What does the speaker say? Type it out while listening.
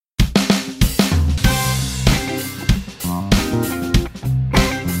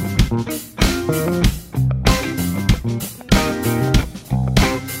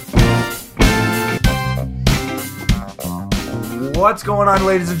What's going on,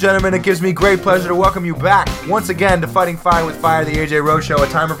 ladies and gentlemen? It gives me great pleasure to welcome you back once again to Fighting Fire with Fire, the AJ Rose Show. A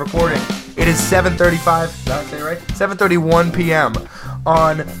time of recording. It is 7:35. Did I say it right? 7:31 p.m.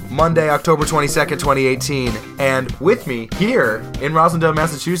 on Monday, October 22nd, 2018. And with me here in Roslindale,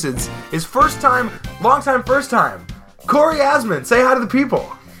 Massachusetts, is first time, first time, Corey Asman. Say hi to the people.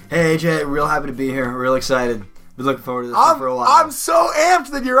 Hey AJ, real happy to be here. Real excited. Been looking forward to this for a while. I'm so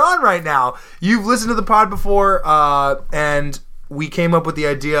amped that you're on right now. You've listened to the pod before, and we came up with the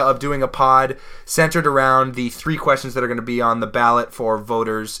idea of doing a pod centered around the 3 questions that are going to be on the ballot for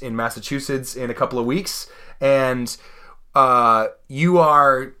voters in Massachusetts in a couple of weeks. And you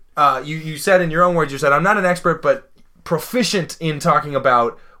said in your own words, you said, I'm not an expert, but proficient in talking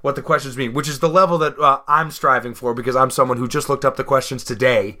about what the questions mean, which is the level that I'm striving for, because I'm someone who just looked up the questions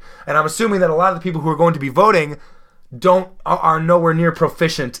today. And I'm assuming that a lot of the people who are going to be voting are nowhere near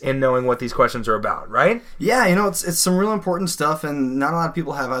proficient in knowing what these questions are about, right? Yeah, it's some real important stuff, and not a lot of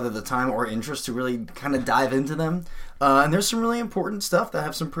people have either the time or interest to really kind of dive into them. And there's some really important stuff that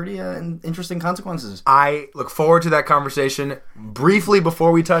have some pretty interesting consequences. I look forward to that conversation. Briefly,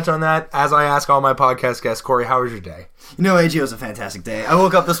 before we touch on that, as I ask all my podcast guests, Corey, how was your day? AJ, it was a fantastic day. I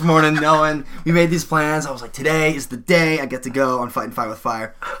woke up this morning knowing we made these plans. I was like, today is the day I get to go on Fighting Fire with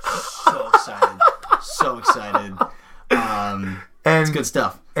Fire. So excited. So excited. It's good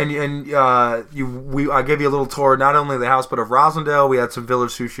stuff. I gave you a little tour, not only of the house, but of Roslindale. We had some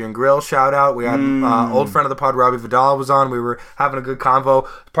Village Sushi and Grill shout out. We had old friend of the pod, Robbie Vidal, was on. We were having a good convo,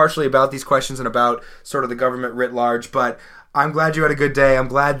 partially about these questions and about sort of the government writ large. But I'm glad you had a good day. I'm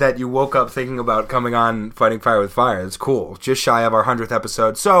glad that you woke up thinking about coming on Fighting Fire with Fire. It's cool. Just shy of our 100th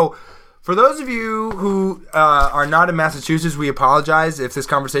episode. So, for those of you who are not in Massachusetts, we apologize if this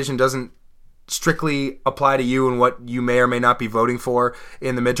conversation doesn't strictly apply to you and what you may or may not be voting for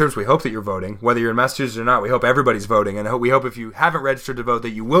in the midterms. We hope that you're voting, whether you're in Massachusetts or not. We hope everybody's voting, and we hope if you haven't registered to vote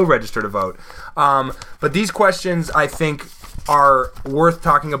that you will register to vote. But these questions, I think, are worth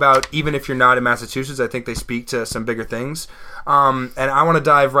talking about even if you're not in Massachusetts. I think they speak to some bigger things. And I want to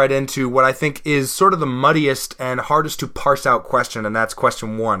dive right into what I think is sort of the muddiest and hardest to parse out question, and that's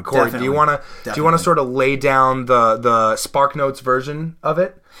question 1. Corey, Definitely. do you want to sort of lay down the Spark Notes version of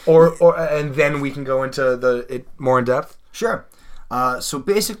it? Or and then we can go into it more in depth? Sure. So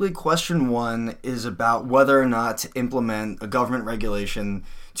basically, question 1 is about whether or not to implement a government regulation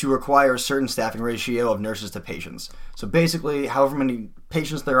to require a certain staffing ratio of nurses to patients. So basically, however many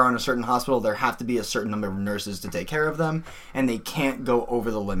patients there are in a certain hospital, there have to be a certain number of nurses to take care of them, and they can't go over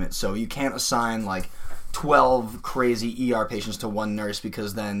the limit. So you can't assign 12 crazy ER patients to one nurse,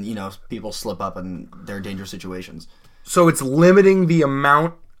 because then, people slip up and they're in dangerous situations. So it's limiting the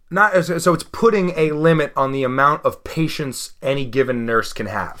amount. So it's putting a limit on the amount of patients any given nurse can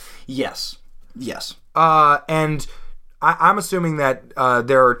have. Yes. And I'm assuming that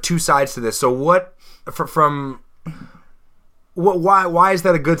there are 2 sides to this. So why is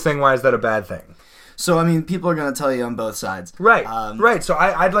that a good thing? Why is that a bad thing? So, people are going to tell you on both sides. Right, right. So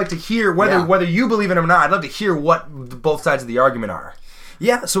I'd like to hear, whether you believe it or not, I'd love to hear what both sides of the argument are.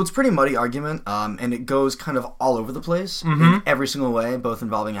 Yeah, so it's a pretty muddy argument, and it goes kind of all over the place in every single way, both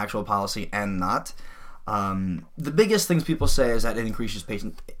involving actual policy and not. The biggest things people say is that it increases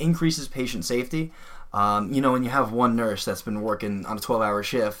patient safety. When you have one nurse that's been working on a 12-hour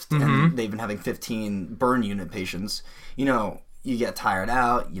shift and they've been having 15 burn unit patients, you get tired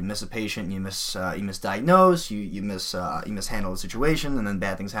out, you miss a patient, you misdiagnose, you mishandle the situation, and then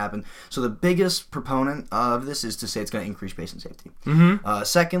bad things happen. So the biggest proponent of this is to say it's going to increase patient safety.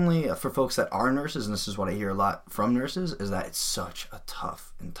 Secondly, for folks that are nurses, and this is what I hear a lot from nurses, is that it's such a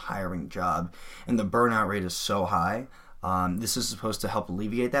tough and tiring job, and the burnout rate is so high. This is supposed to help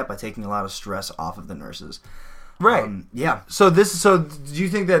alleviate that by taking a lot of stress off of the nurses. Right. Yeah. So do you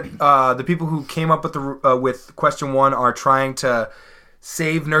think that the people who came up with question 1 are trying to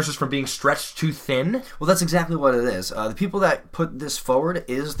save nurses from being stretched too thin? Well, that's exactly what it is. The people that put this forward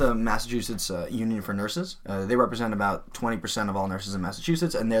is the Massachusetts Union for Nurses. They represent about 20% of all nurses in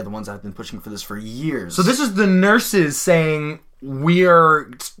Massachusetts, and they're the ones that have been pushing for this for years. So this is the nurses saying, we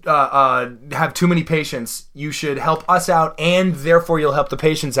have too many patients. You should help us out, and therefore you'll help the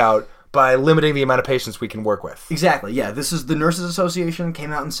patients out by limiting the amount of patients we can work with. Exactly, yeah. This is the Nurses Association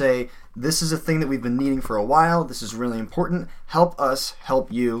came out and say, this is a thing that we've been needing for a while. This is really important. Help us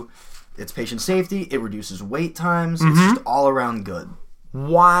help you. It's patient safety. It reduces wait times. It's just all around good.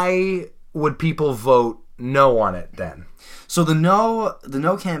 Why would people vote no on it then? So the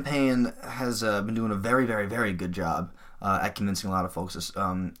no campaign has been doing a very, very, very good job at convincing a lot of folks.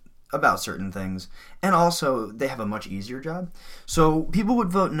 about certain things, and also they have a much easier job. So people would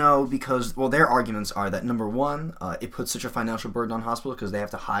vote no because, well, their arguments are that, number one, it puts such a financial burden on hospitals because they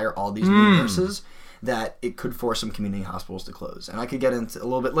have to hire all these new nurses that it could force some community hospitals to close. And I could get into a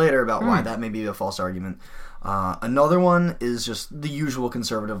little bit later about why that may be a false argument. Another one is just the usual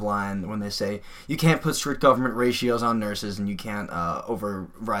conservative line when they say you can't put strict government ratios on nurses and you can't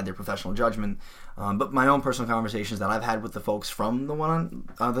override their professional judgment. But my own personal conversations that I've had with the folks from the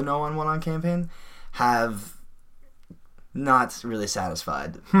the No on One On campaign have not really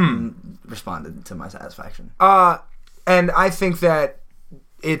responded to my satisfaction. And I think that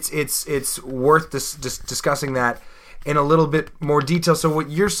it's worth discussing that in a little bit more detail. So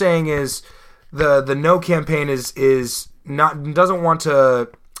what you're saying is the No campaign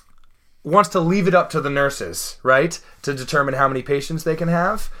wants to leave it up to the nurses, right, to determine how many patients they can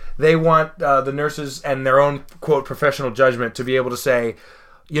have. They want the nurses and their own, quote, professional judgment to be able to say,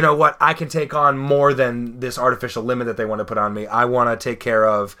 you know what, I can take on more than this artificial limit that they want to put on me. I want to take care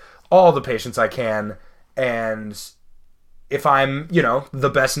of all the patients I can, and if I'm,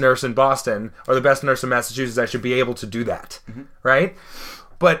 the best nurse in Boston or the best nurse in Massachusetts, I should be able to do that, right?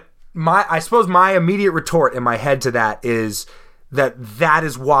 But I suppose my immediate retort in my head to that is that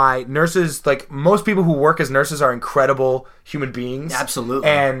is why nurses, like most people who work as nurses, are incredible human beings. Absolutely.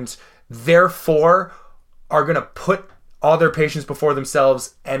 And therefore are going to put all their patients before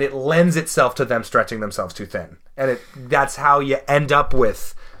themselves, and it lends itself to them stretching themselves too thin. And that's how you end up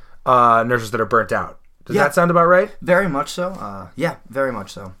with nurses that are burnt out. Does that sound about right? Very much so. Yeah, very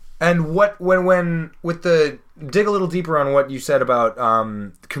much so. And dig a little deeper on what you said about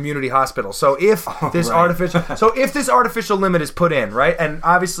community hospitals. So if this artificial limit is put in, right? And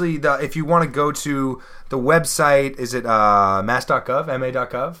obviously, if you want to go to the website, is it mass.gov,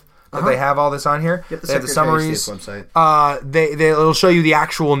 ma.gov? They have all this on here. Yep, they have the summaries. Website. It'll show you the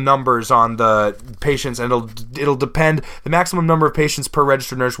actual numbers on the patients, and it'll depend. The maximum number of patients per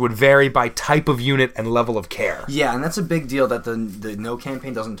registered nurse would vary by type of unit and level of care. Yeah, and that's a big deal that the No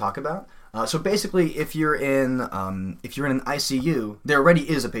campaign doesn't talk about. So basically, if you're in an ICU, there already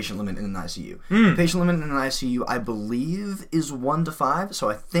is a patient limit in an ICU. The patient limit in an ICU, I believe, is 1 to 5. So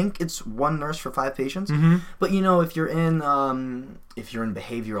I think it's 1 nurse for 5 patients. But if you're in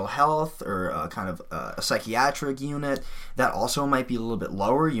behavioral health or a psychiatric unit, that also might be a little bit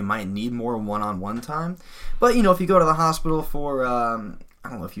lower. You might need more one-on-one time. But if you go to the hospital for I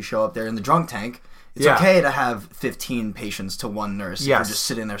don't know, if you show up there in the drunk tank, it's okay to have 15 patients to 1 nurse if you're just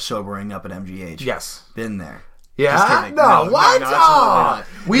sitting there sobering up at MGH. Yes. Been there. Yeah? Just kidding. No, what? No,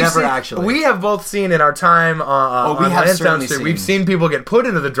 absolutely not. Never actually. We have both seen in our time on Lansdowne Street, we've seen people get put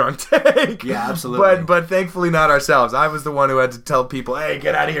into the drunk tank. Yeah, absolutely. But thankfully not ourselves. I was the one who had to tell people, hey,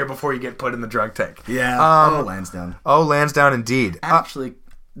 get out of here before you get put in the drunk tank. Yeah. Lansdowne. Oh, Lansdowne indeed. Actually,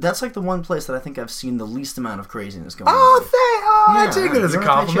 that's like the one place that I think I've seen the least amount of craziness going on. I take it as a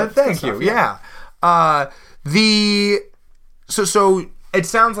compliment. Thank you. Yeah. So it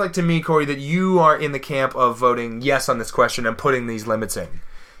sounds like to me, Corey, that you are in the camp of voting yes on this question and putting these limits in.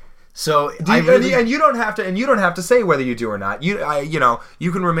 So and you don't have to say whether you do or not. You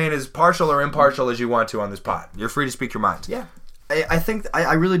can remain as partial or impartial as you want to on this pod. You're free to speak your mind. Yeah, I think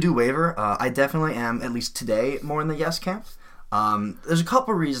I really do waver. I definitely am, at least today, more in the yes camp. There's a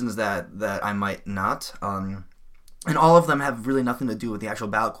couple reasons that I might not. And all of them have really nothing to do with the actual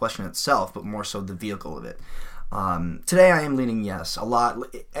ballot question itself, but more so the vehicle of it. Today I am leaning yes. A lot.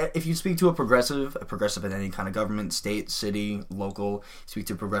 If you speak to a progressive in any kind of government, state, city, local, speak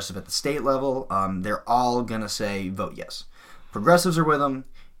to a progressive at the state level, they're all going to say vote yes. Progressives are with them,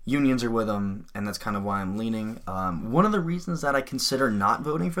 unions are with them, and that's kind of why I'm leaning. One of the reasons that I consider not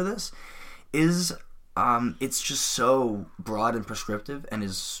voting for this is it's just so broad and prescriptive and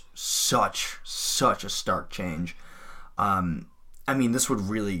is such a stark change. This would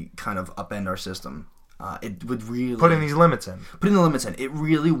really kind of upend our system. It would really... Putting these limits in. Putting the limits in. It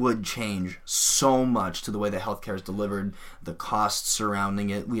really would change so much to the way that healthcare is delivered, the costs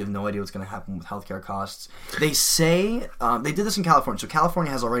surrounding it. We have no idea what's going to happen with healthcare costs. They say... they did this in California. So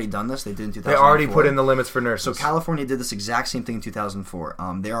California has already done this. They did in 2004. They already put in the limits for nurses. So California did this exact same thing in 2004.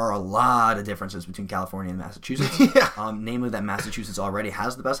 There are a lot of differences between California and Massachusetts. Namely that Massachusetts already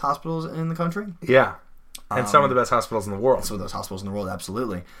has the best hospitals in the country. Yeah. And some of the best hospitals in the world. Some of those hospitals in the world,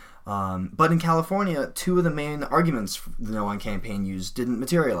 absolutely. But in California, 2 of the main arguments the No On campaign used didn't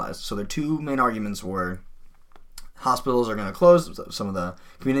materialize. So their 2 main arguments were hospitals are going to close, some of the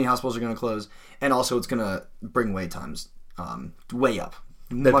community hospitals are going to close, and also it's going to bring wait times way up.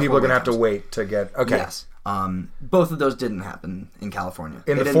 that people are going to have to wait to get. Okay. Yes. Both of those didn't happen in California.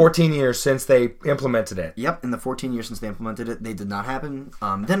 In the 14 years since they implemented it. Yep, in the 14 years since they implemented it, they did not happen.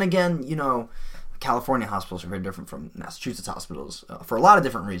 Then again, California hospitals are very different from Massachusetts hospitals for a lot of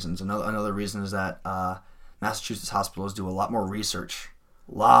different reasons. Another reason is that Massachusetts hospitals do a lot more research.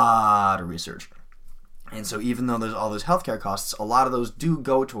 A lot of research. And so even though there's all those healthcare costs, a lot of those do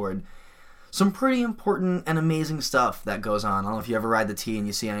go toward some pretty important and amazing stuff that goes on. I don't know if you ever ride the T and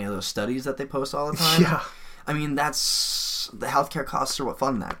you see any of those studies that they post all the time. Yeah. I mean, the healthcare costs are what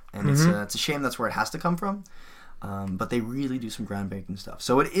fund that. And it's a shame that's where it has to come from. But they really do some groundbreaking stuff.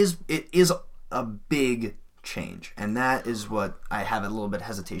 So it is a big change. And that is what I have a little bit of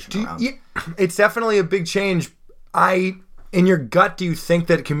hesitation around. Yeah, it's definitely a big change. In your gut, do you think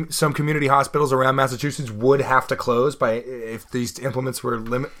that some community hospitals around Massachusetts would have to close if these limits were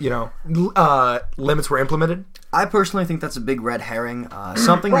implemented? I personally think that's a big red herring.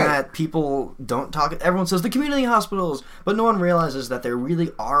 Something that people don't talk. Everyone says the community hospitals, but no one realizes that there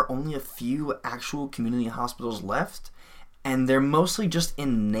really are only a few actual community hospitals left, and they're mostly just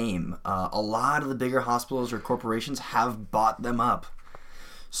in name. A lot of the bigger hospitals or corporations have bought them up.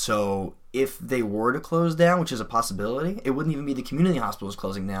 So if they were to close down, which is a possibility, it wouldn't even be the community hospitals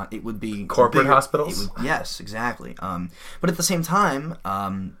closing down. It would be corporate hospitals? Yes, exactly. But at the same time,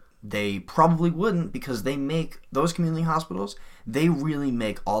 they probably wouldn't, because those community hospitals, they really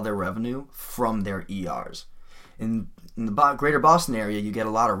make all their revenue from their ERs. In the greater Boston area, you get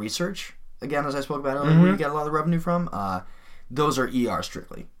a lot of research. Again, as I spoke about earlier, where you get a lot of revenue from. Those are ER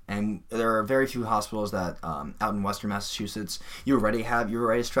strictly. And there are very few hospitals that out in Western Massachusetts you're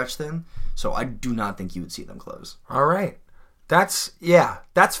already stretched thin. So I do not think you would see them close. All right, that's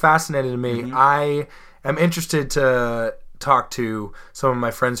fascinating to me. I am interested to talk to some of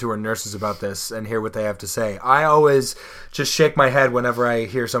my friends who are nurses about this and hear what they have to say. I always just shake my head whenever I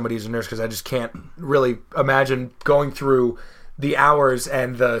hear somebody who's a nurse, because I just can't really imagine going through the hours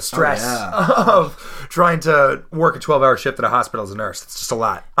and the stress of trying to work a 12-hour shift at a hospital as a nurse. It's just a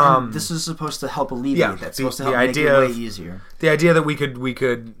lot. This is supposed to help alleviate that. It's supposed to help make it way easier. The idea that we could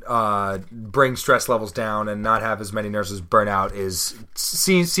bring stress levels down and not have as many nurses burn out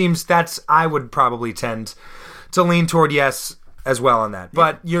seems I would probably tend to lean toward yes as well on that.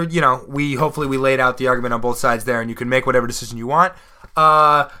 But hopefully we laid out the argument on both sides there, and you can make whatever decision you want.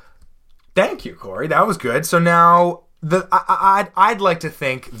 Thank you, Corey. That was good. So now I'd like to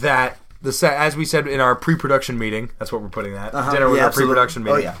think that as we said in our pre-production meeting, that's what we're putting that dinner with our pre-production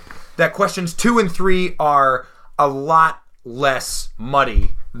meeting. That questions 2 and 3 are a lot less muddy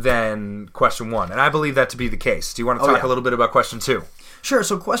than question 1, and I believe that to be the case. Do you want to talk a little bit about question 2? Sure.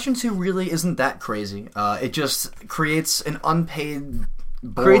 So question 2 really isn't that crazy. It just creates an unpaid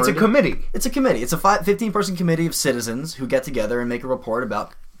board. Creates a committee. It's a committee. It's a 15-person committee of citizens who get together and make a report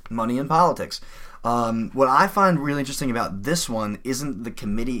about money and politics. What I find really interesting about this one isn't the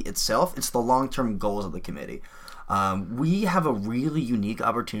committee itself, it's the long-term goals of the committee. We have a really unique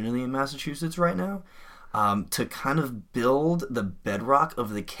opportunity in Massachusetts right now to kind of build the bedrock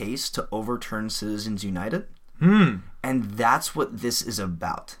of the case to overturn Citizens United. And that's what this is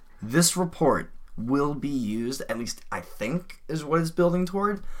about. This report will be used, at least I think is what it's building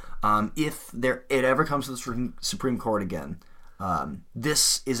toward, if it ever comes to the Supreme Court again.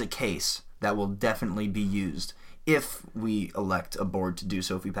 This is a case that will definitely be used if we elect a board to do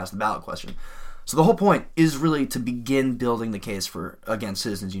so, if we pass the ballot question. So the whole point is really to begin building the case against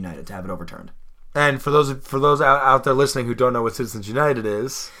Citizens United to have it overturned. And for those out there listening who don't know what Citizens United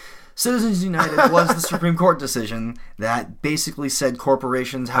is, Citizens United was the Supreme Court decision that basically said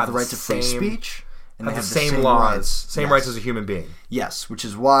corporations have the right to free speech and they have the same laws, rights as a human being. Yes, which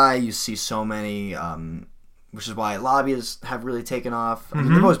is why you see so many. Which is why lobbyists have really taken off. I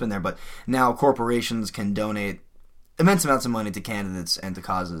mean, they've always been there, but now corporations can donate immense amounts of money to candidates and to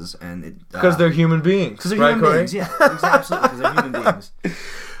causes, and because they're human beings. Because they're human beings, yeah, absolutely. Because they're human beings.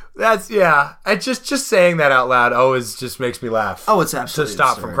 I just saying that out loud always just makes me laugh. Oh, it's absolutely to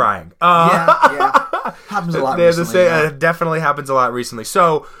stop from crying. Happens a lot recently. It definitely happens a lot recently.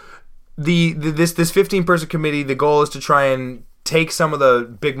 So this 15-person committee, the goal is to try and take some of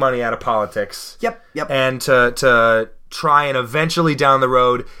the big money out of politics. Yep. And to try and eventually down the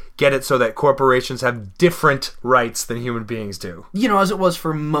road get it so that corporations have different rights than human beings do. As it was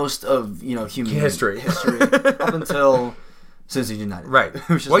for most of human history up until Citizens United. Right.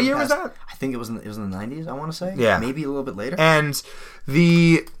 What year was that? I think it was in the 90s, I want to say. Yeah. Maybe a little bit later. And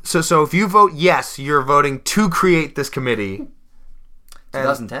so if you vote yes, you're voting to create this committee.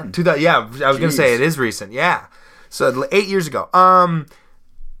 2010. I was going to say it is recent. Yeah. So 8 years ago.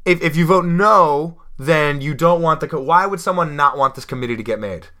 If you vote no, then you don't want why would someone not want this committee to get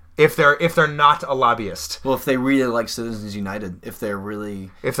made if they're not a lobbyist? Well, if they really like Citizens United, if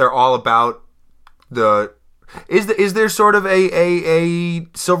they're all about the is there sort of a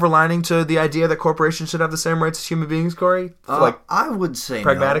silver lining to the idea that corporations should have the same rights as human beings, Corey? I would say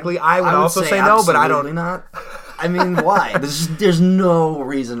pragmatically, no. I would also say no, but I don't. Not. I mean, why? There's no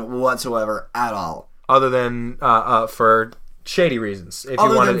reason whatsoever at all, other than for shady reasons.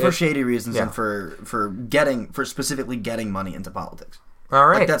 Shady reasons and for specifically getting money into politics. All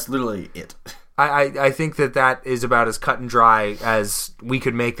right, that's literally it. I think that is about as cut and dry as we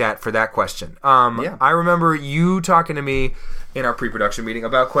could make that for that question. I remember you talking to me in our pre-production meeting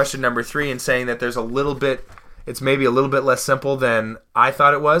about question number 3 and saying that there's it's maybe a little bit less simple than I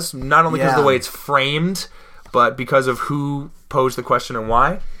thought it was. Not only because of the way it's framed, but because of who posed the question and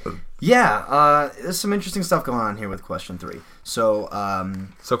why. Yeah, there's some interesting stuff going on here with question 3. So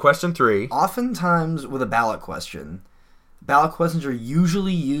question 3. Oftentimes with a ballot questions are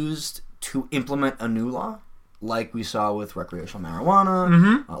usually used to implement a new law, like we saw with recreational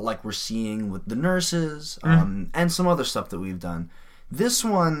marijuana, like we're seeing with the nurses, and some other stuff that we've done. This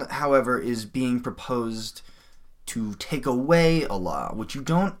one, however, is being proposed to take away a law, which you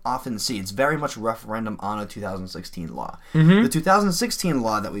don't often see. It's very much a referendum on a 2016 law. The 2016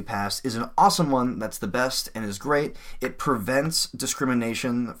 law that we passed is an awesome one that's the best and is great. It prevents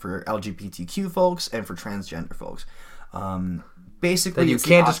discrimination for LGBTQ folks and for transgender folks. Basically, that you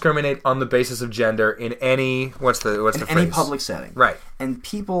can't discriminate on the basis of gender in any what's the phrase? Any public setting, right? And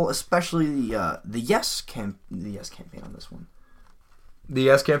people, especially the Yes campaign on this one. The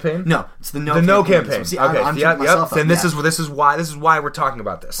Yes campaign? No, it's the No. The No campaign. See, okay, yep. Then this is why we're talking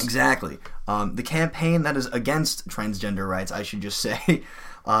about this. Exactly. The campaign that is against transgender rights, I should just say,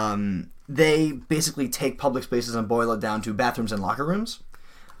 they basically take public spaces and boil it down to bathrooms and locker rooms.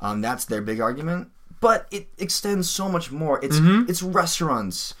 That's their big argument. But it extends so much more. It's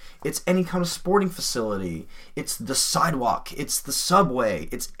restaurants. It's any kind of sporting facility. It's the sidewalk. It's the subway.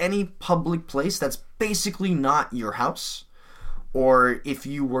 It's any public place that's basically not your house. Or if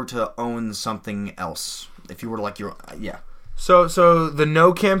you were to own something else. If you were like your... yeah. So the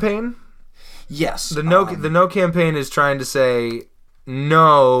No campaign? Yes. The No campaign is trying to say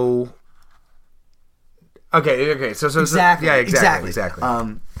no... Okay. So exactly. Yeah, exactly.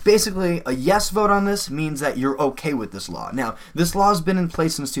 Basically, a yes vote on this means that you're okay with this law. Now, this law has been in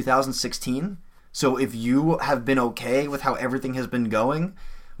place since 2016, so if you have been okay with how everything has been going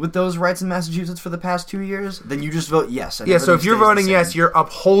with those rights in Massachusetts for the past 2 years, then you just vote yes. And so if you're voting yes, you're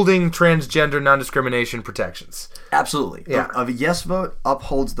upholding transgender non-discrimination protections. Absolutely. Yeah. A yes vote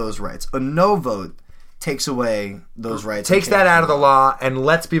upholds those rights. A no vote takes away those rights. Takes that out of the law and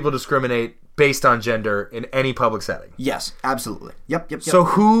lets people discriminate based on gender in any public setting. Yes, absolutely. Yep. So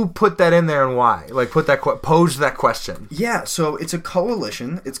who put that in there and why? Like posed that question? Yeah, so it's a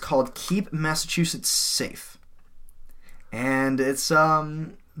coalition. It's called Keep Massachusetts Safe. And it's so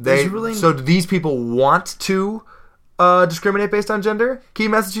do these people want to discriminate based on gender?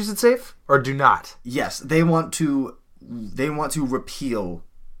 Keep Massachusetts Safe or do not? Yes, they want to repeal.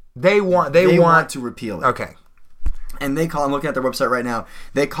 They want to repeal it. Okay. And I'm looking at their website right now,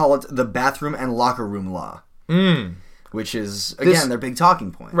 they call it the Bathroom and Locker Room Law. Which is, again, their big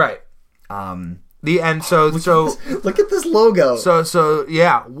talking point. Right. Look at this logo. So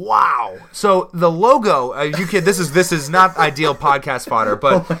yeah, wow. So the logo, this is not ideal podcast fodder,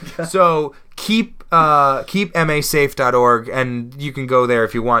 but so keepmasafe.org, and you can go there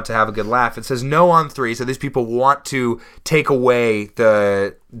if you want to have a good laugh. It says no on 3, so these people want to take away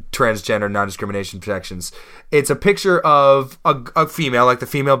the transgender non-discrimination protections. It's a picture of a female, like the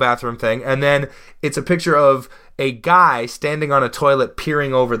female bathroom thing, and then it's a picture of a guy standing on a toilet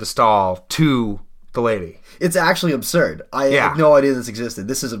peering over the stall to the lady. It's actually absurd. I had no idea this existed.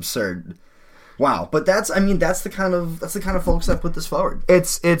 This is absurd. Wow, but that's the kind of folks that put this forward.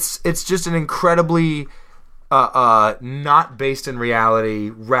 It's just an incredibly not based in reality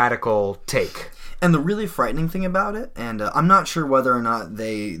radical take. And the really frightening thing about it, and I'm not sure whether or not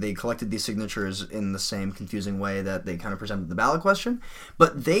they collected these signatures in the same confusing way that they kind of presented the ballot question,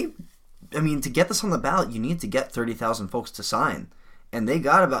 but to get this on the ballot, you need to get 30,000 folks to sign. And they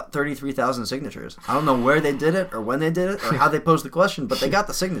got about 33,000 signatures. I don't know where they did it or when they did it or how they posed the question, but they got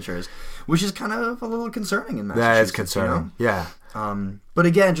the signatures, which is kind of a little concerning in Massachusetts. That is concerning, yeah. But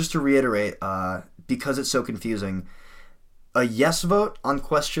again, just to reiterate, because it's so confusing, a yes vote on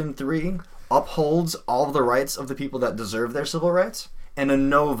question 3 upholds all of the rights of the people that deserve their civil rights, and a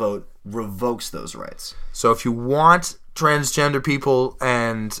no vote revokes those rights. So if you want transgender people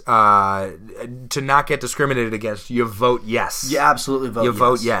and to not get discriminated against, you vote yes. You absolutely vote yes. You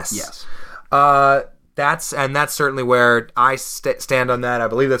vote yes. Yes. That's certainly where I stand on that. I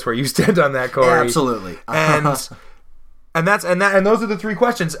believe that's where you stand on that, Corey. Absolutely. And those are the 3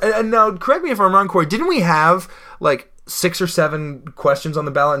 questions. And now, correct me if I'm wrong, Corey. Didn't we have like 6 or 7 questions on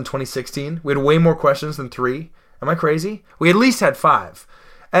the ballot in 2016? We had way more questions than 3. Am I crazy? We at least had 5.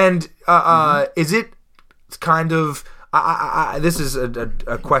 And is it kind of? This is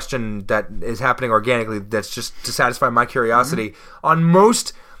a question that is happening organically. That's just to satisfy my curiosity. On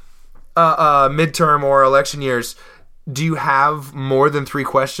most midterm or election years, do you have more than 3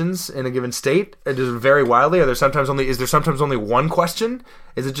 questions in a given state? Does it vary wildly? Is there sometimes only 1 question?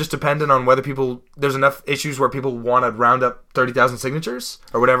 Is it just dependent on whether there's enough issues where people want to round up 30,000 signatures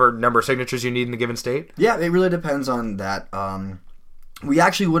or whatever number of signatures you need in a given state? Yeah, it really depends on that. We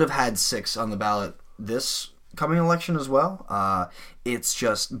actually would have had 6 on the ballot this coming election as well. It's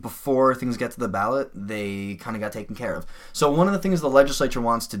just before things get to the ballot, they kind of got taken care of. So one of the things the legislature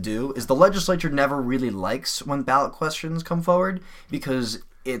wants to do is the legislature never really likes when ballot questions come forward because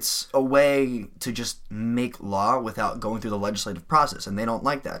it's a way to just make law without going through the legislative process, and they don't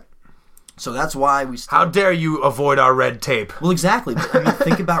like that. So that's why we still... How dare you avoid our red tape? Well, exactly. I mean,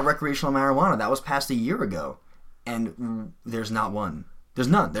 think about recreational marijuana. That was passed a year ago, and there's not one. There's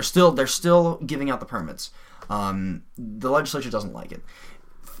none. They're still giving out the permits. The legislature doesn't like it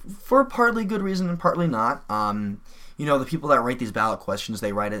for partly good reason and partly not. The people that write these ballot questions,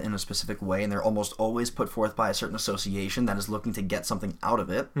 they write it in a specific way, and they're almost always put forth by a certain association that is looking to get something out of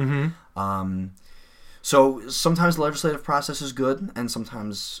it. Mm-hmm. So sometimes the legislative process is good, and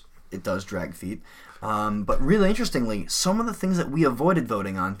sometimes it does drag feet. But really interestingly, some of the things that we avoided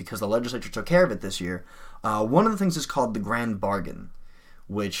voting on because the legislature took care of it this year, one of the things is called the Grand Bargain.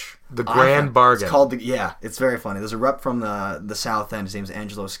 The Grand Bargain. It's called it's very funny. There's a rep from the South End. His name's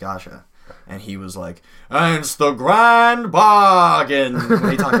Angelo Sciascia, and he was like, "And it's the Grand Bargain."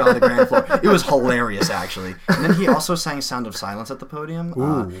 When he talked about the Grand Floor, it was hilarious actually. And then he also sang "Sound of Silence" at the podium.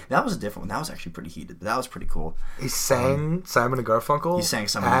 That was a different one. That was actually pretty heated, but that was pretty cool. He sang Simon and Garfunkel. He sang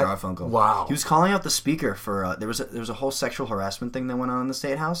Simon and Garfunkel. Wow. He was calling out the speaker for there was a whole sexual harassment thing that went on in the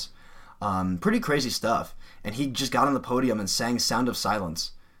State House. Pretty crazy stuff. And he just got on the podium and sang "Sound of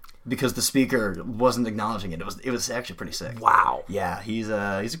Silence" because the speaker wasn't acknowledging it. It was actually pretty sick. Wow. Yeah, he's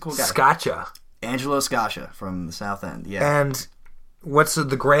a cool guy. Sciascia. Angelo Sciascia from the South End. Yeah. And what's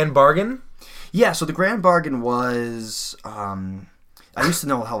the Grand Bargain? Yeah, so the Grand Bargain was I used to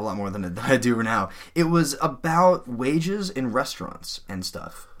know a hell of a lot more than I do now. It was about wages in restaurants and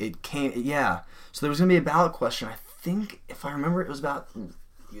stuff. So there was going to be a ballot question. I think, if I remember, it was about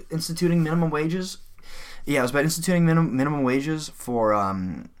instituting minimum wages. Yeah, it was about instituting minimum wages for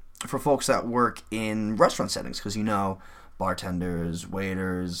folks that work in restaurant settings because bartenders,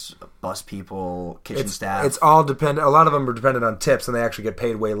 waiters, bus people, kitchen staff. It's all dependent. A lot of them are dependent on tips, and they actually get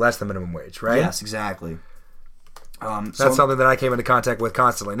paid way less than minimum wage, right? Yes, exactly. That's something that I came into contact with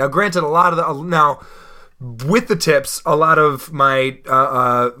constantly. Now, granted, with the tips, a lot of my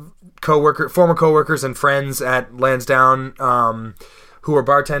former coworkers and friends at Lansdowne, who were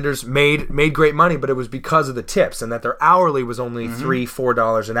bartenders, made great money, but it was because of the tips and that their hourly was only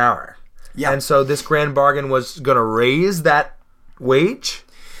 $3-4 an hour. Yeah. And so this Grand Bargain was going to raise that wage?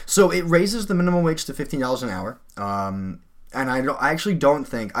 So it raises the minimum wage to $15 an hour. And I actually don't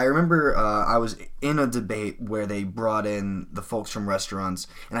think... I remember I was in a debate where they brought in the folks from restaurants,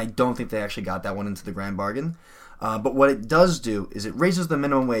 and I don't think they actually got that one into the Grand Bargain. But what it does do is it raises the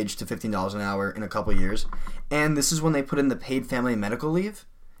minimum wage to $15 an hour in a couple years. And this is when they put in the paid family and medical leave.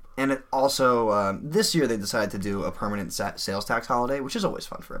 And it also, this year they decided to do a permanent sales tax holiday, which is always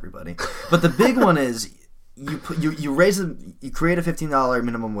fun for everybody. But the big one is you create a $15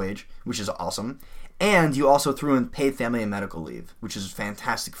 minimum wage, which is awesome. And you also threw in paid family and medical leave, which is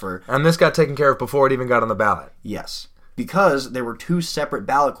fantastic for... And this got taken care of before it even got on the ballot. Yes. Because there were 2 separate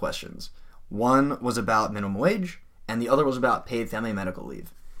ballot questions. One was about minimum wage, and the other was about paid family and medical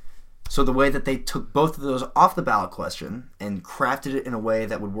leave. So the way that they took both of those off the ballot question and crafted it in a way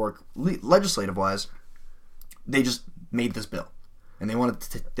that would work legislative-wise, they just made this bill. And they wanted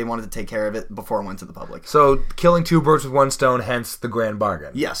to take care of it before it went to the public. So killing 2 birds with 1 stone, hence the Grand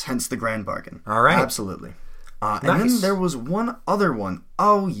Bargain. Yes, hence the Grand Bargain. All right. Absolutely. Nice. And then there was one other one.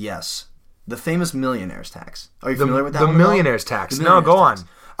 Oh, yes. The famous millionaire's tax. Are you familiar with that one? The millionaire's tax. No, go on.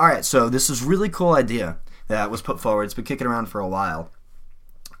 All right, so this is a really cool idea that was put forward. It's been kicking around for a while.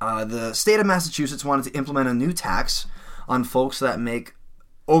 The state of Massachusetts wanted to implement a new tax on folks that make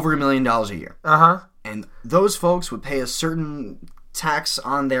over $1 million a year. Uh-huh. And those folks would pay a certain tax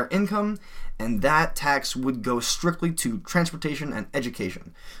on their income, and that tax would go strictly to transportation and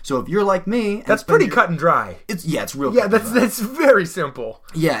education. So if you're like me, and That's pretty cut and dry. It's real. Yeah, cut and dry. that's very simple.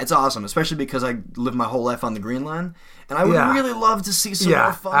 Yeah, it's awesome, especially because I lived my whole life on the Green Line, and I would really love to see some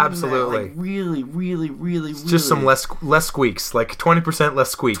more fun. Absolutely. In that. Like really. Just some less squeaks, like 20%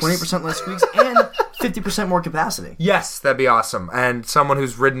 less squeaks. 20% less squeaks and 50% more capacity. Yes, that'd be awesome. And someone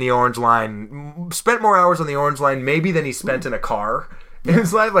who's ridden the Orange Line, spent more hours on the Orange Line maybe than he spent in a car in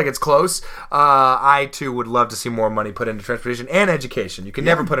his life, like it's close. I too would love to see more money put into transportation and education. You can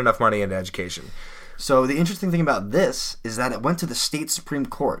never put enough money into education. So the interesting thing about this is that it went to the state Supreme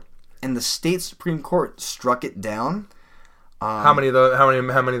Court, and the state Supreme Court struck it down. How many of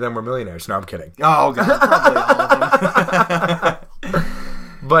them were millionaires? No, I'm kidding. Oh god, probably all of them.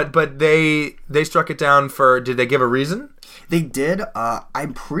 But they struck it down for. Did they give a reason? They did.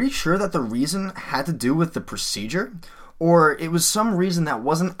 I'm pretty sure that the reason had to do with the procedure, or it was some reason that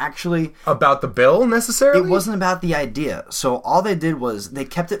wasn't actually about the bill necessarily. It wasn't about the idea. So all they did was they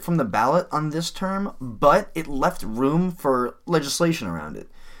kept it from the ballot on this term, but it left room for legislation around it.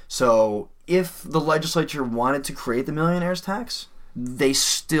 So if the legislature wanted to create the millionaire's tax, they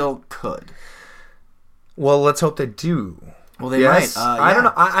still could. Well, let's hope they do. Well, they might. I don't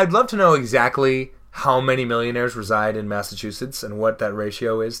know. I'd love to know exactly how many millionaires reside in Massachusetts and what that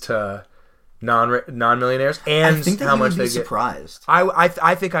ratio is to non-millionaires, and I think that how you much would they be get. Surprised.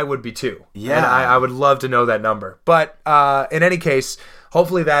 I think I would be too. Yeah, and I would love to know that number. But in any case,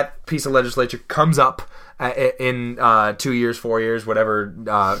 hopefully that piece of legislature comes up in 2 years, 4 years,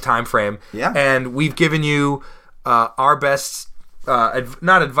 whatever time frame. Yeah, and we've given you our best.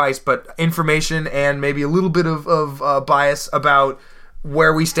 Not advice, but information and maybe a little bit of bias about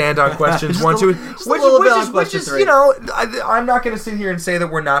where we stand on questions 1, 2, which is you know, I'm not going to sit here and say that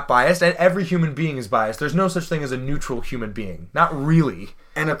we're not biased, and every human being is biased. There's no such thing as a neutral human being, not really.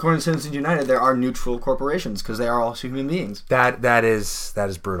 And according to Citizens United, there are neutral corporations because they are also human beings. That is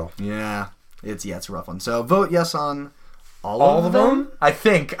brutal. Yeah, it's a rough one. So vote yes on. All of them? I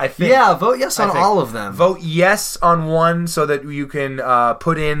think. Yeah, vote yes on all of them. Vote yes on one so that you can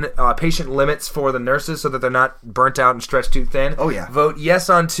put in patient limits for the nurses so that they're not burnt out and stretched too thin. Oh, yeah. Vote yes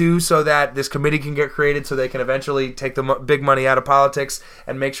on 2 so that this committee can get created so they can eventually take the big money out of politics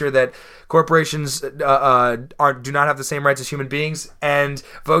and make sure that corporations do not have the same rights as human beings. And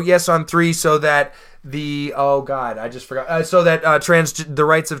vote yes on 3 so that so that the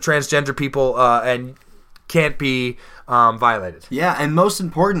rights of transgender people and can't be violated. Yeah, and most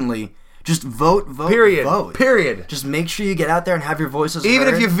importantly, just vote. Period. Just make sure you get out there and have your voices Even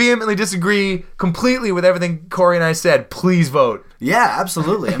heard. if you vehemently disagree completely with everything Corey and I said, please vote. Yeah,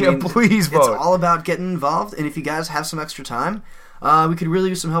 absolutely. I mean, please vote. It's all about getting involved, and if you guys have some extra time, we could really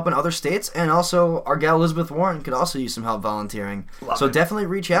use some help in other states, and also our gal Elizabeth Warren could also use some help volunteering. Definitely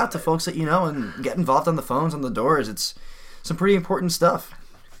reach out to folks that you know and get involved on the phones, on the doors. It's some pretty important stuff.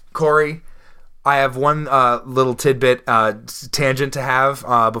 Corey, I have one little tidbit tangent to have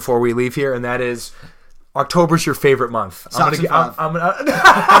before we leave here, and that is October's your favorite month.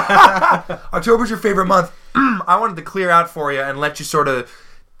 October's your favorite month. I wanted to clear out for you and let you sort of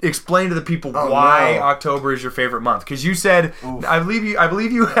explain to the people why October is your favorite month, because you said I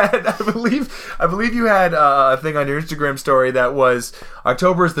believe you had a thing on your Instagram story that was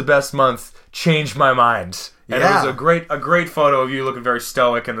October is the best month, changed my mind. And it was a great photo of you looking very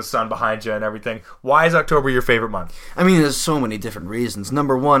stoic and the sun behind you and everything. Why is October your favorite month? I mean, there's so many different reasons.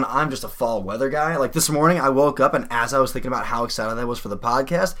 Number one, I'm just a fall weather guy. Like this morning, I woke up and as I was thinking about how excited I was for the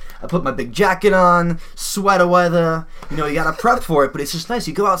podcast, I put my big jacket on, sweater weather. You know, you gotta prep for it, but it's just nice.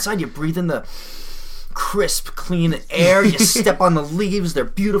 You go outside, you breathe in the crisp, clean air. You step on the leaves; they're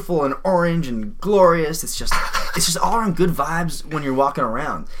beautiful and orange and glorious. It's just all around good vibes when you're walking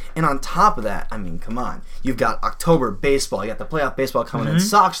around. And on top of that, I mean, come on, you've got October baseball. You got the playoff baseball coming in.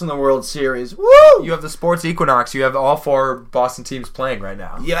 Sox in the World Series. Woo! You have the sports equinox. You have all 4 Boston teams playing right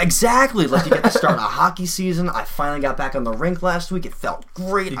now. Yeah, exactly. Like you get to start a hockey season. I finally got back on the rink last week. It felt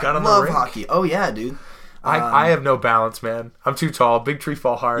great. I love hockey. Oh yeah, dude. I have no balance, man. I'm too tall. Big tree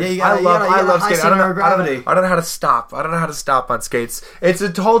fall hard. Yeah, I love skating. I don't know how to stop. I don't know how to stop on skates. It's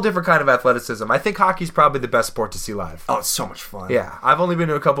a whole different kind of athleticism. I think hockey's probably the best sport to see live. Oh, it's so much fun. Yeah, I've only been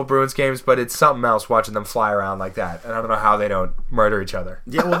to a couple Bruins games, but it's something else watching them fly around like that. And I don't know how they don't murder each other.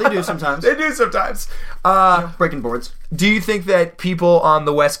 Yeah, well, they do sometimes. Breaking boards. Do you think that people on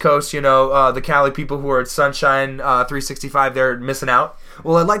the West Coast, the Cali people who are at Sunshine 365, they're missing out?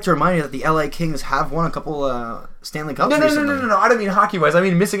 Well, I'd like to remind you that the LA Kings have won a couple Stanley Cups recently. No. I don't mean hockey-wise. I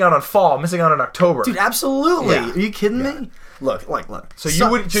mean missing out on fall, missing out on October. Dude, absolutely. Yeah. Are you kidding me? Look. So you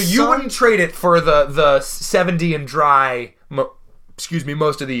wouldn't trade it for the 70 and dry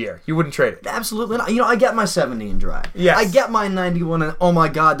most of the year. You wouldn't trade it. Absolutely not. I get my 70 in dry. Yes. I get my 91 and, oh my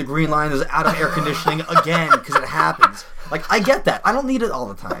God, the green line is out of air conditioning again because it happens. Like, I get that. I don't need it all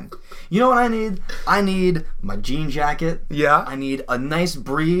the time. You know what I need? I need my jean jacket. Yeah. I need a nice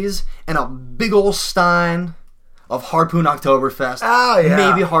breeze and a big old stein of Harpoon Oktoberfest. Oh, yeah.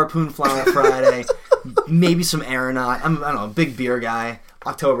 Maybe Harpoon Flower Friday. Maybe some Aeronaut. I don't know, a big beer guy.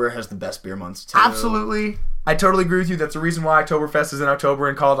 October has the best beer months, too. Absolutely. I totally agree with you. That's the reason why Oktoberfest is in October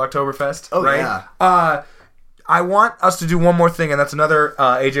and called Oktoberfest. Oh, right? yeah. I want us to do one more thing, and that's another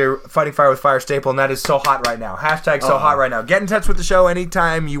AJ Fighting Fire with Fire staple, and that is So Hot Right Now. Hashtag So Hot Right Now. Get in touch with the show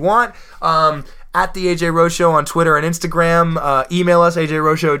anytime you want. At the AJ Rose Show on Twitter and Instagram. Email us,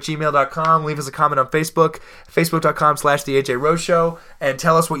 ajroseshow@gmail.com. Leave us a comment on Facebook, facebook.com/the AJ Rose Show, and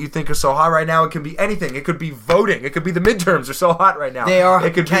tell us what you think is so hot right now. It can be anything. It could be voting. It could be the midterms are so hot right now. They are.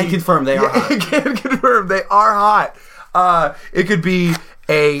 It could Can confirm they are hot. Can confirm they are hot. It could be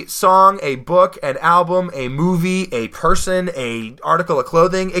a song, a book, an album, a movie, a person, a article of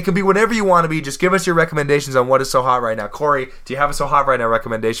clothing. It can be whatever you want to be. Just give us your recommendations on what is so hot right now. Corey, do you have a so hot right now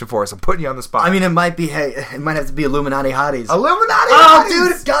recommendation for us? I'm putting you on the spot. I mean, it might have to be Illuminati Hotties. Illuminati Oh, Hotties!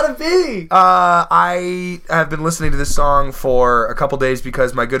 dude, it's gotta be. I have been listening to this song for a couple days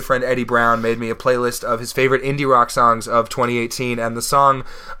because my good friend Eddie Brown made me a playlist of his favorite indie rock songs of 2018, and the song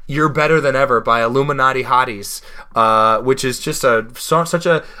 "You're Better Than Ever" by Illuminati Hotties, which is just a song.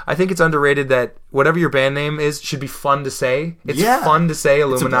 I think it's underrated that whatever your band name is should be fun to say. It's fun to say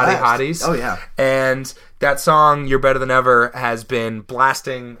Illuminati Hotties. Oh yeah. And that song, "You're Better Than Ever," has been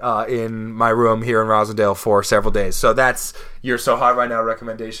blasting in my room here in Rosendale for several days. So that's your So Hot Right Now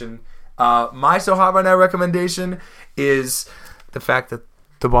recommendation. My So Hot Right Now recommendation is the fact that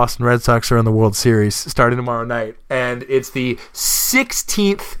the Boston Red Sox are in the World Series starting tomorrow night. And it's the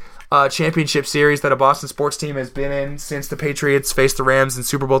 16th championship series that a Boston sports team has been in since the Patriots faced the Rams in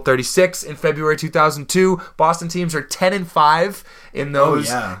Super Bowl 36 in February 2002. Boston teams are 10-5 in those,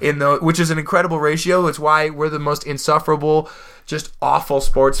 which is an incredible ratio. It's why we're the most insufferable, just awful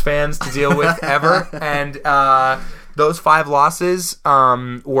sports fans to deal with ever. And those 5 losses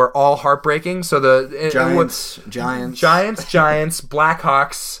were all heartbreaking. So the Giants,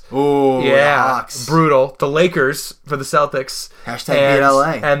 Blackhawks. Oh, yeah, Hawks. Brutal. The Lakers for the Celtics. Hashtag beat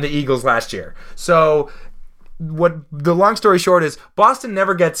LA. And the Eagles last year. So what the long story short is Boston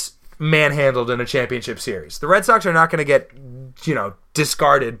never gets manhandled in a championship series. The Red Sox are not going to get,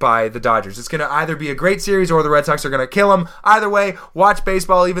 discarded by the Dodgers. It's going to either be a great series or the Red Sox are going to kill them. Either way, watch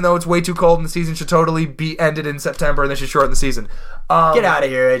baseball, even though it's way too cold and the season should totally be ended in September and they should shorten the season. Get out of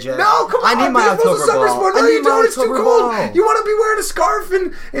here, AJ. No, come on. I need my October ball. No, you don't. It's too cold. You want to be wearing a scarf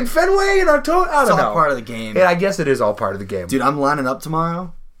in Fenway in October? I don't know. It's all part of the game. Yeah, I guess it is all part of the game. Dude, I'm lining up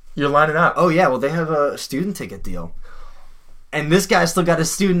tomorrow. You're lining up? Oh, yeah. Well, they have a student ticket deal. And this guy still got his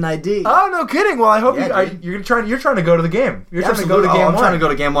student ID. Oh, no kidding. Well, I hope you're trying to go to the game. You're trying to go to game one. I'm trying to go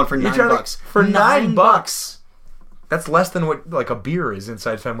to game one for $9. For $9. That's less than what like a beer is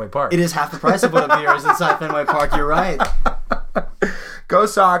inside Fenway Park. It is half the price of what a beer is inside Fenway Park. You're right. Go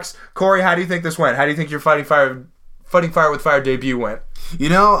Sox. Corey, how do you think this went? How do you think your Fighting Fire with Fire debut went?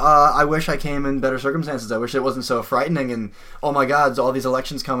 I wish I came in better circumstances. I wish it wasn't so frightening and, oh my God, all these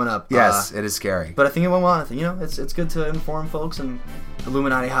elections coming up. Yes, it is scary. But I think it went well. It's good to inform folks, and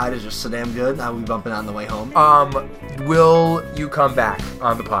Illuminati Hide is just so damn good. I'll be bumping out on the way home. Will you come back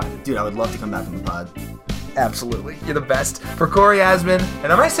on the pod? Dude, I would love to come back on the pod. Absolutely. You're the best. For Corey Asman,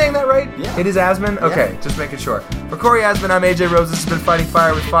 and am I saying that right? Yeah. It is Asman? Okay, just making sure. For Corey Asman, I'm AJ Rose. This has been Fighting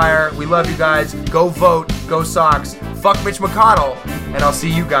Fire with Fire. We love you guys. Go vote. Go Sox. Fuck Mitch McConnell. And I'll see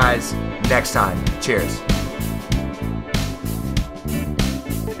you guys next time. Cheers.